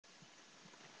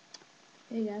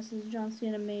Hey guys, this is John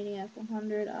Cena Maniac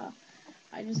 100.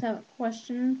 I just have a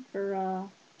question for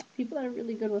people that are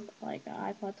really good with like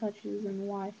iPod touches and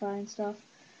Wi-Fi and stuff.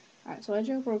 Alright, so I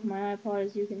jailbroke my iPod,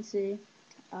 as you can see,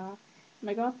 and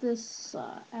I got this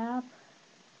app.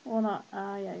 Well, not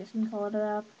yeah, I guess you can call it an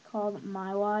app called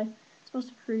MyWi. It's supposed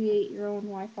to create your own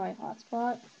Wi-Fi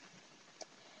hotspot.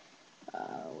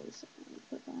 Wait a second, let me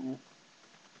click on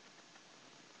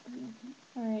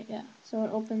it. Alright, yeah. So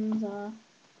it opens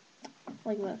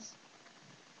like this.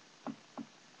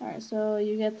 Alright, so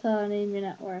you get to name your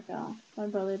network. My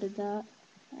brother did that.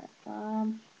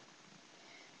 Alright,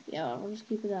 yeah, we'll just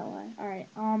keep it that way. Alright,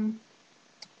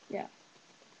 yeah.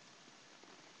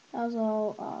 That was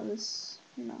all, this,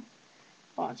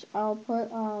 watch. I'll put,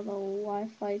 the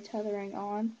Wi-Fi tethering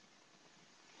on.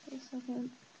 Wait a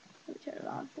second. Let me turn it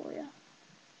on for you.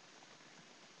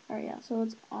 Alright, yeah, so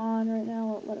it's on right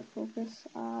now. I'll let it focus.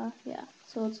 Yeah,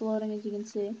 so it's loading, as you can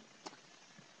see.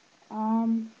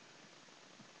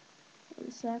 Wait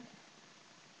a sec.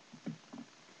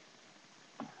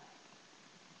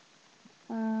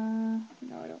 No,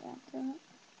 I don't want that.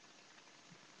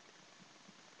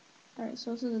 Alright,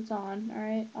 so since it's on,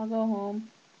 alright, I'll go home.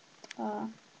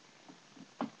 Wrong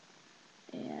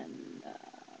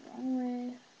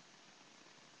way.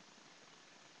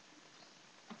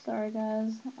 Sorry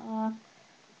guys.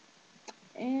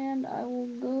 And I will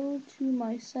go to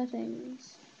my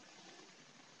settings.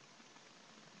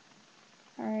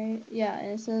 Alright, yeah,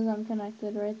 and it says I'm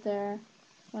connected right there.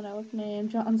 My network name,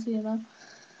 John Cena.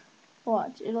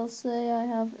 Watch, it'll say I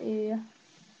have a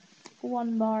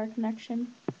 1 bar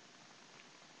connection.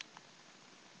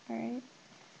 Alright.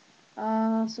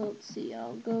 So let's see,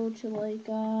 I'll go to like,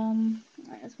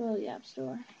 alright, let's go to the App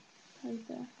Store. Right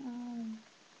there.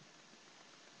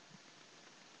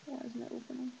 Why isn't it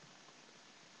opening?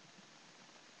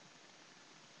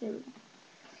 There we go.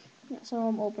 Yeah, so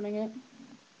I'm opening it.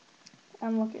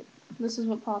 And look at this is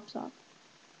what pops up.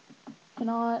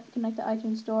 Cannot connect to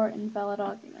iTunes Store, invalid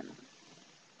argument.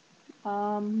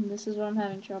 This is what I'm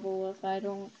having trouble with. I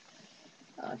don't,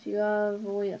 if you have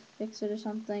a way to fix it or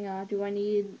something, I don't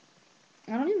even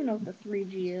know what the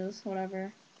 3G is,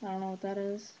 whatever. I don't know what that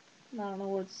is. I don't know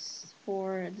what it's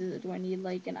for. Do I need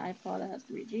like an iPod that has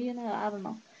 3G in it? I don't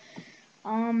know.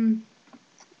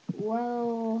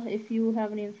 Well, if you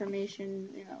have any information,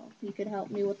 you could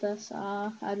help me with this,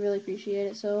 I'd really appreciate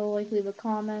it. So, like, leave a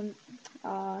comment,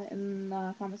 in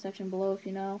the comment section below if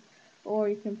you know, or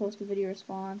you can post a video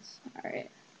response. Alright,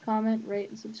 comment, rate,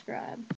 and subscribe.